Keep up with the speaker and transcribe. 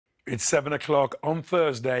It's 7 o'clock on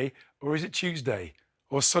Thursday, or is it Tuesday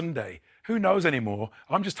or Sunday? Who knows anymore?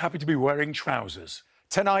 I'm just happy to be wearing trousers.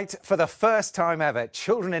 Tonight, for the first time ever,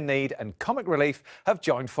 Children in Need and Comic Relief have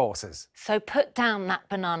joined forces. So put down that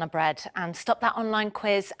banana bread and stop that online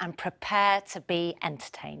quiz and prepare to be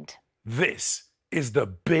entertained. This is the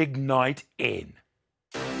big night in.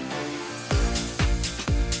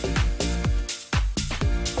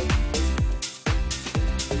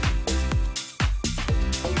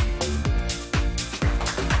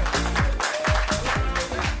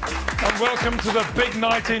 Welcome to the big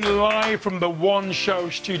night in live from the One Show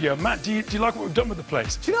studio. Matt, do you like what we've done with the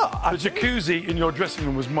place? Do you know, the jacuzzi in your dressing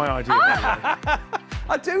room was my idea.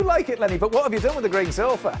 I do like it, Lenny, but what have you done with the green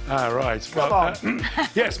sofa? Ah, right. Come on.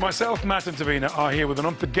 Yes, myself, Matt and Davina are here with an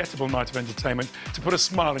unforgettable night of entertainment to put a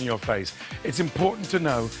smile on your face. It's important to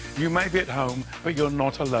know you may be at home, but you're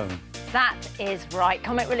not alone. That is right.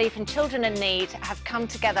 Comic Relief and Children in Need have come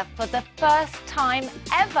together for the first time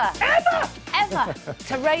ever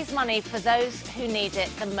to raise money for those who need it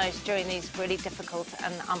the most during these really difficult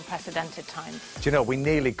and unprecedented times. Do you know, we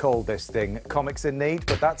nearly called this thing Comics in Need,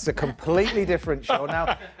 but that's a completely different show.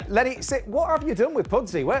 Now, Lenny, what have you done with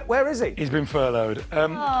Pudsey? Where is he? He's been furloughed.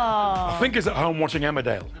 I think he's at home watching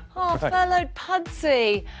Emmerdale. Oh, furloughed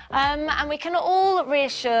Pudsey. And we can all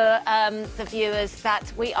reassure the viewers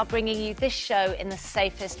that we are bringing you this show in the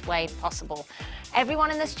safest way possible.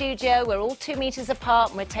 Everyone in the studio, we're all 2 metres apart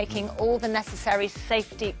and we're taking all the necessary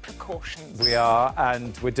safety precautions. We are,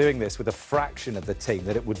 and we're doing this with a fraction of the team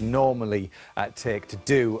that it would normally take to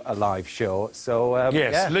do a live show. So,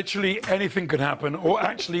 yes, yeah. Literally anything could happen, or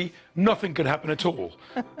actually nothing could happen at all.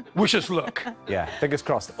 Wish us luck. Yeah, fingers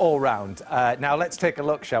crossed all round. Now, let's take a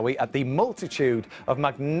look, shall we, at the multitude of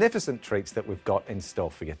magnificent treats that we've got in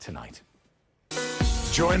store for you tonight.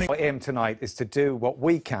 Our aim tonight is to do what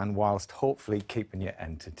we can whilst hopefully keeping you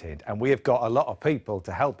entertained. And we have got a lot of people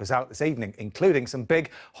to help us out this evening, including some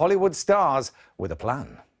big Hollywood stars with a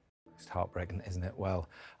plan. It's heartbreaking, isn't it? Well,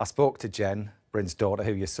 I spoke to Jen, Bryn's daughter,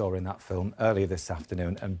 who you saw in that film earlier this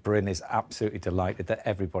afternoon, and Bryn is absolutely delighted that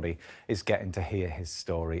everybody is getting to hear his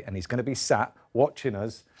story. And he's going to be sat watching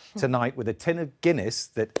us tonight with a tin of Guinness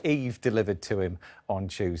that Eve delivered to him on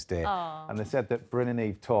Tuesday. Aww. And they said that Bryn and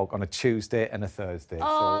Eve talk on a Tuesday and a Thursday.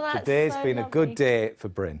 Oh, so today's been lovely. a good day for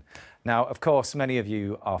Bryn. Now, of course, many of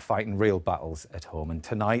you are fighting real battles at home, and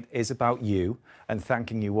tonight is about you and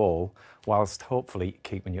thanking you all, whilst hopefully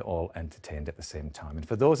keeping you all entertained at the same time. And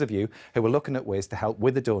for those of you who are looking at ways to help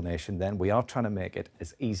with the donation, then we are trying to make it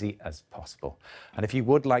as easy as possible. And if you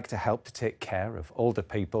would like to help to take care of older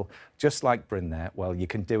people, just like Bryn there, well, you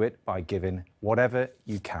can do it by giving whatever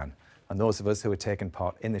you can. And those of us who are taking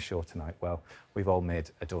part in the show tonight, well, we've all made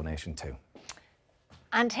a donation too.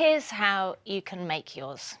 And here's how you can make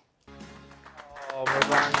yours. Oh,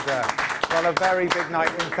 Miranda. Well, a very big night,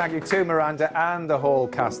 and thank you to Miranda and the whole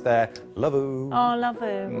cast there. Love you. Oh, love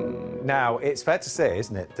you. Now, it's fair to say,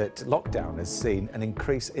 isn't it, that lockdown has seen an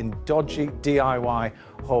increase in dodgy DIY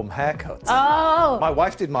home haircuts. Oh! My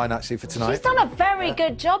wife did mine, actually, for tonight. She's done a very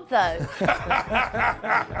good job, though.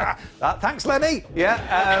 Thanks, Lenny.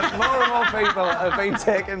 Yeah, more and more people have been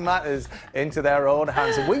taking matters into their own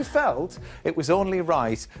hands. And we felt it was only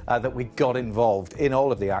right that we got involved in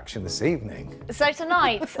all of the action this evening. So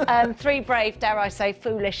tonight, 3 brave, dare I say,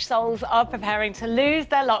 foolish souls are preparing to lose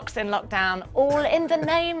their locks in lockdown, all in the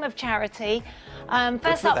name of charity.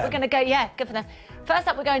 First up, we're going to go, yeah, good for them. First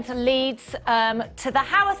up, we're going to Leeds, to the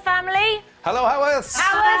Howarth family. Hello, Howarth.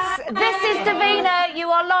 Howarth, this is Davina. You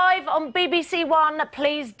are live on BBC One.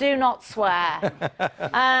 Please do not swear.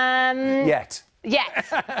 Yet. Yes.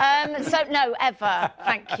 So, no, ever.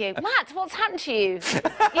 Thank you. Matt, what's happened to you?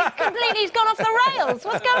 He's gone off the rails.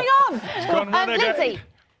 What's going on? Lindsay,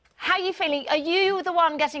 how are you feeling? Are you the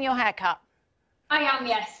one getting your hair cut? I am,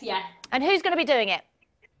 yes, yeah. And who's going to be doing it?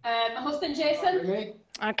 My husband, Jason.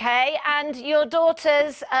 OK, and your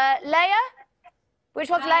daughters, Leia? Which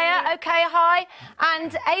one's Leia? OK, hi.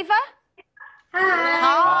 And Ava?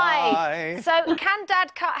 Hi. Hi. So, can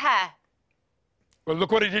Dad cut hair? Well,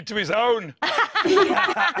 look what he did to his own.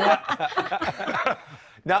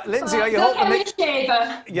 Now, Lindsay, are you hoping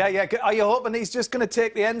that... Yeah. Are you hoping he's just going to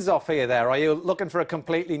take the ends off here there? Are you looking for a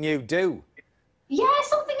completely new do? Yeah,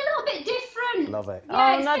 something a little bit different. Love it.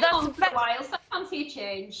 Yeah, oh, no, it's been on for a while, so I fancy a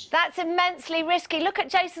change. That's immensely risky. Look at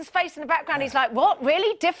Jason's face in the background. He's like, what?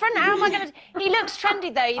 Really? Different? How am I going to... He looks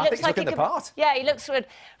trendy, though. He I looks think like he's looking the part. Yeah, he looks good.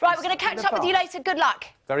 Right, we're going to catch up with you later. Good luck.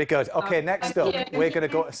 Very good. OK, next up, we're going to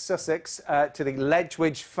go to Sussex, to the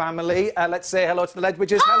Ledgwidge family. Let's say hello to the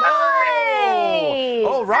Ledgwidges. Hello!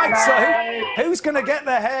 All right, so who's going to get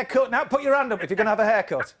their hair cut? Now, put your hand up if you're going to have a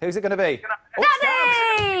haircut. Who's it going to be?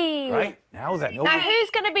 Daddy! Now then. Now, who's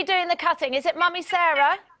going to be doing the cutting? Is it Mummy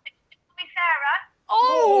Sarah?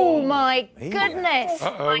 Oh, my goodness.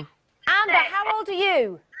 Uh-oh. Amber, how old are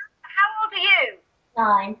you?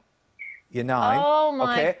 9. You're 9. Oh,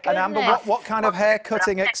 my Okay. And Amber, goodness. what kind of hair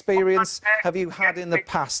cutting experience have you had in the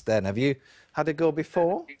past then? Have you had a go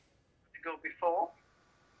before?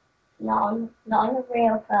 Not on a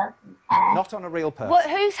real person's hair. Not on a real person.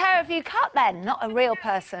 Whose hair have you cut then? Not a real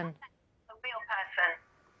person.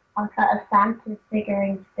 I cut a Santa's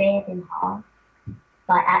figurine's beard in half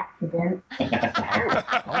by accident. All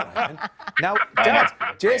right, then. Now, Dad,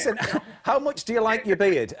 Jason, how much do you like your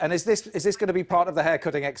beard? And is this going to be part of the hair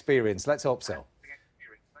cutting experience? Let's hope so.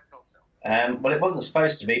 Well, it wasn't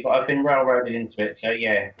supposed to be, but I've been railroaded into it, so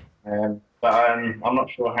yeah. But I'm not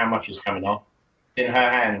sure how much is coming off. It's in her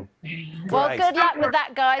hand. Well, Great. good luck with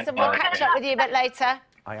that, guys, and we'll catch up with you a bit later.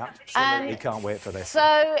 I absolutely can't wait for this.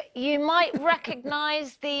 So you might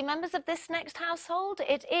recognise the members of this next household.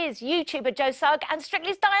 It is YouTuber Joe Sugg and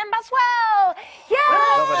Strictly's Diane Baswell. Yay!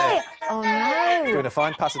 Loving it. Oh, no. Doing a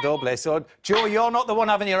fine paso doble. So, Joe, you're not the one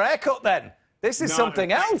having your hair cut then. This is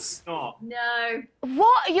something else. No.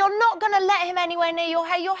 What? You're not going to let him anywhere near your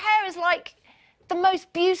hair? Your hair is like the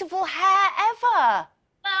most beautiful hair ever.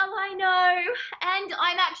 Well, I know. And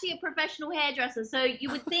I'm actually a professional hairdresser, so you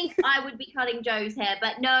would think I would be cutting Joe's hair,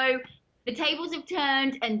 but no, the tables have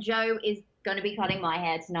turned and Joe is going to be cutting my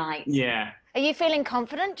hair tonight. Yeah. Are you feeling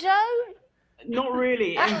confident, Joe? Not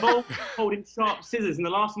really. It involved holding sharp scissors, and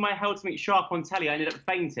the last time I held something sharp on telly, I ended up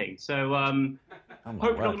fainting. So,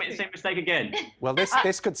 hopefully not make the same mistake again. Well,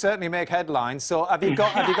 this could certainly make headlines. So, have you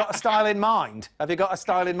got a style in mind? Have you got a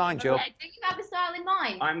style in mind, Joe? Do you have a style in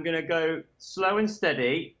mind? I'm going to go slow and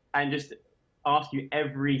steady and just ask you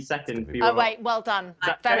every second for your... Oh, wait, well done.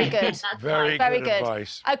 Very good. Very good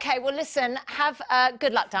advice. OK, well, listen, have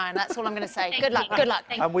good luck, Diane. That's all I'm going to say. Good luck, good luck.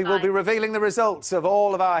 And we will be revealing the results of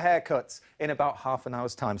all of our haircuts in about half an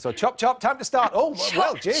hour's time. So, chop, chop, time to start. Oh,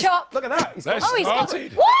 well, Jason, chop. look at that. He's They're got he's got-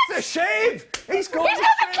 started. What? It's a shave. He's got He's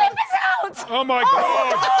got the clippers out! Oh, my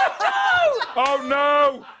God. Oh,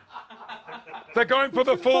 no. They're going for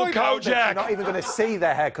the full Point out that You're Kojak. not even going to see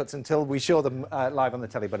their haircuts until we show them live on the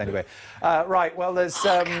telly. But anyway, right. Well, there's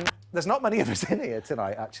not many of us in here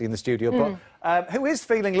tonight, actually, in the studio. But who is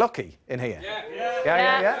feeling lucky in here?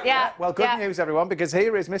 Yeah. Well, good news, everyone, because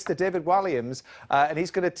here is Mr. David Walliams, and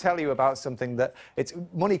he's going to tell you about something that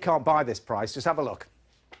money can't buy this price. Just have a look.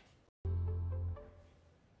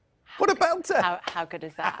 What a belter! How good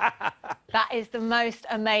is that? That is the most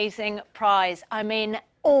amazing prize. I mean,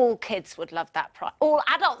 all kids would love that prize. All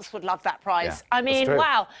adults would love that prize. Yeah, I mean, that's true.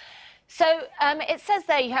 wow. So it says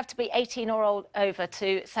there you have to be 18 or over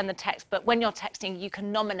to send the text, but when you're texting, you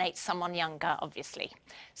can nominate someone younger, obviously.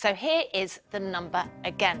 So here is the number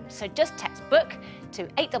again. So just text book to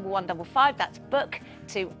 81155. That's book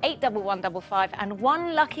to 81155, and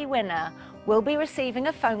one lucky winner will be receiving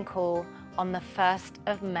a phone call on the 1st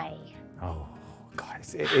of May. Oh,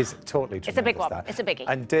 guys, it is totally tremendous. It's a big one. That. It's a biggie.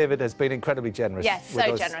 And David has been incredibly generous Yes, with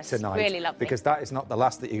so us generous. tonight. Really lovely. Because that is not the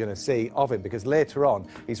last that you're going to see of him, because later on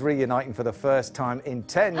he's reuniting for the first time in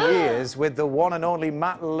 10 years with the one and only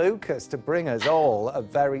Matt Lucas to bring us all a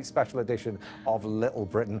very special edition of Little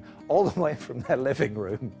Britain, all the way from their living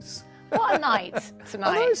rooms. What a night tonight.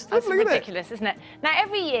 I know, it's That's lovely, isn't it? ridiculous, isn't it? Now,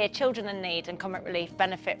 every year, Children in Need and Comic Relief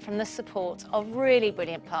benefit from the support of really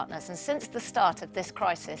brilliant partners. And since the start of this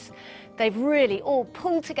crisis, they've really all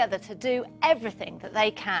pulled together to do everything that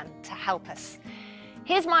they can to help us.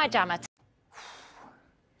 Here's Maya Jama.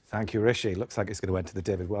 Thank you, Rishi. Looks like it's going to enter the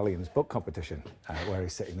David Walliams book competition, where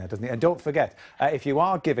he's sitting there, doesn't he? And don't forget, if you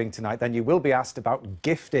are giving tonight, then you will be asked about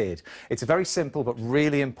gift aid. It's a very simple but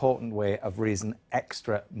really important way of raising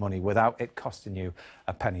extra money without it costing you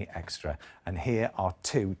a penny extra. And here are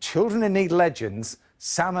two Children in Need legends,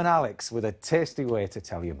 Sam and Alex, with a tasty way to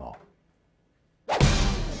tell you more.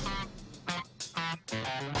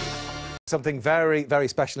 Something very, very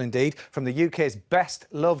special indeed from the UK's best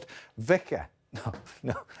loved vicar.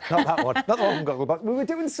 No, not that one. Not the one from Gogglebox. We were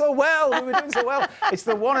doing so well. It's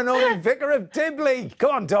the one and only Vicar of Dibley. Go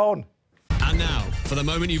on, Dawn. And now, for the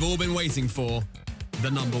moment you've all been waiting for, the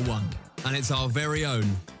number one. And it's our very own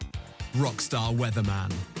rockstar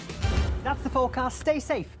weatherman. That's the forecast. Stay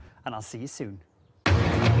safe, and I'll see you soon.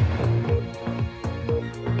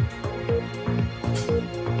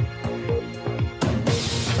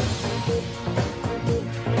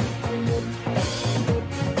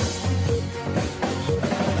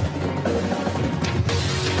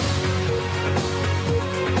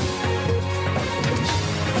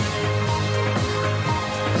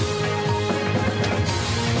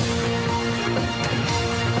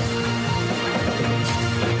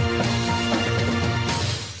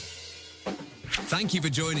 thank you for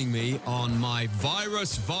joining me on my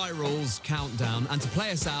Virus Virals countdown. And to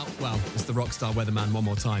play us out, well, it's the Rockstar Weatherman one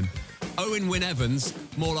more time. Owen Wyn Evans,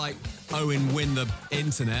 more like Owen Wyn the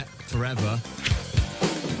internet forever.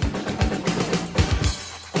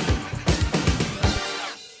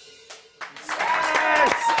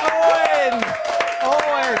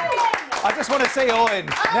 I just want to see Owen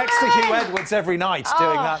next to Hugh Edwards every night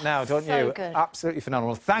doing that now, don't so you? Good. Absolutely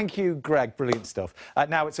phenomenal. Thank you, Greg. Brilliant stuff.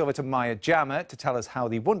 Now it's over to Maya Jammer to tell us how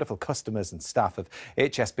the wonderful customers and staff of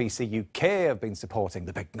HSBC UK have been supporting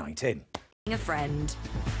the big night in. A friend.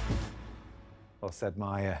 Well said,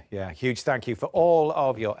 Maya. Yeah, huge thank you for all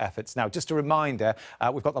of your efforts. Now, just a reminder,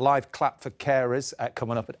 we've got the live clap for carers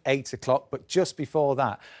coming up at 8 o'clock, but just before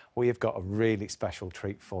that, we have got a really special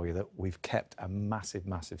treat for you that we've kept a massive,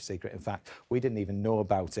 massive secret. In fact, we didn't even know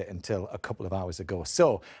about it until a couple of hours ago.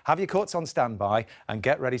 So, have your coats on standby and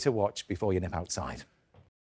get ready to watch before you nip outside.